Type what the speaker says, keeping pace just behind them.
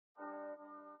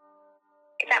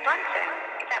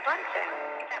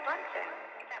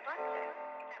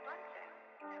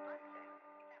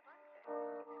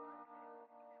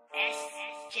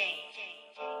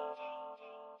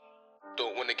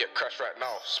Don't wanna get crashed right now.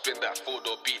 Spin that forward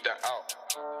or beat that out.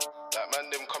 Like man,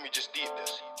 them come, you just deep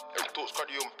this. Every thought's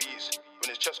cardio on beats. When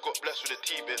his chest got blessed with a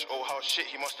T, bitch. Oh, how shit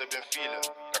he must have been feeling.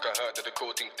 Like I heard that the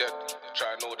coating dead.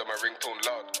 Try to know that my ringtone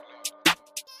loud.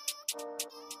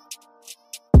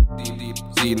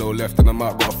 Zeno left and I'm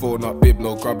out, got a phone up, bib,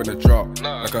 no grub in a drop.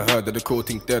 Like I heard that the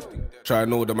coating dead. Try to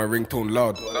know that my ringtone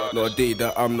loud. Not a day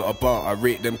that I'm not about. I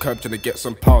rate them cabs trying to get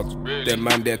some pounds. Them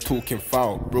man, they're talking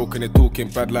foul. Broken and talking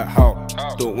bad like how.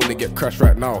 Don't wanna get crashed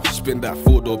right now. Spin that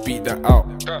forward or beat that out.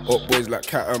 Up boys like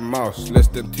cat and mouse. Less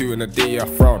than 2 in a day I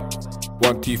frown.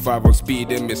 125 on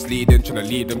speeding, misleading, tryna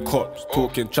lead them cops.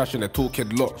 Talking trash and they're talking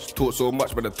lots. Talk so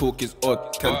much but the talk is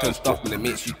odd. 10 stuff man, it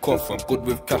makes you cough. I'm good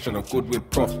with cash and I'm good with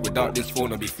prof. Without this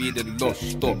phone I'll be feeding lost.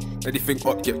 Stop, anything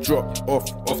up get dropped.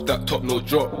 Off that top, no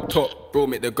drop. Top, bro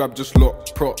make the grab just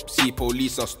lock. Prop, see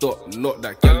police I stop. Not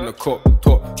that gal in the cop.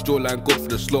 Top, jawline good for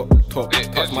the slot. Top,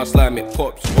 touch my slime it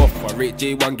pops off. I rate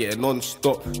J1 getting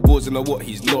non-stop. Balls in the what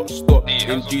he's not stop.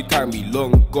 In due time we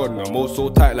long gone. I'm also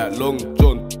tight like Long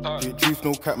John. Truth,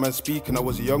 no cat man speaking. I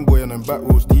was a young boy and them back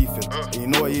rows teething. And you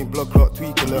know I ain't blood clot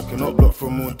tweaking, lurking up block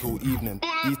from morning till evening.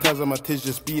 These times I'm a tiz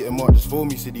just beating. Mark just phone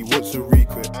me, said he wants to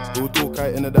re-quit. We'll talk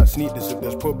out into that sneak this. If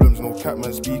there's problems, no cat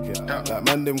man speaking. Like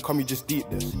man, them come, you just deep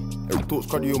this. Every thought's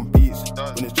cardio on beats.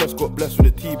 When his chest got blessed with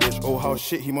a T, bitch. Oh, how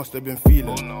shit he must have been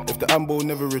feeling. If the ambo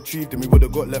never retrieved him, he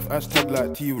would've got left hashtag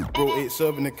like T. Bro, ain't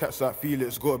serving the cats like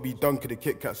Felix. Gotta be done, cause the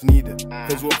Kit Kats needed.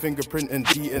 Cause one fingerprint and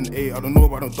DNA. I don't know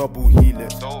about no double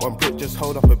helix. One prick just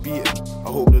held up a beating. I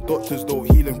hope the doctors don't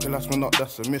heal him, cause last man up,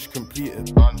 that's a mission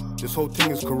completed. This whole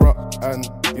thing is corrupt, and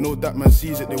you know that man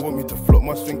sees it. They want me to flop,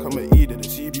 must think I'm an eater. The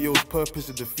CBO's purpose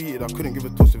is defeated. I couldn't give a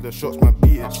toss if their shots man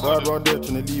beat it. So I'd rather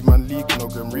trying to leave man leaking or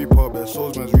Grim Reaper, but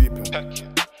souls man's reaping.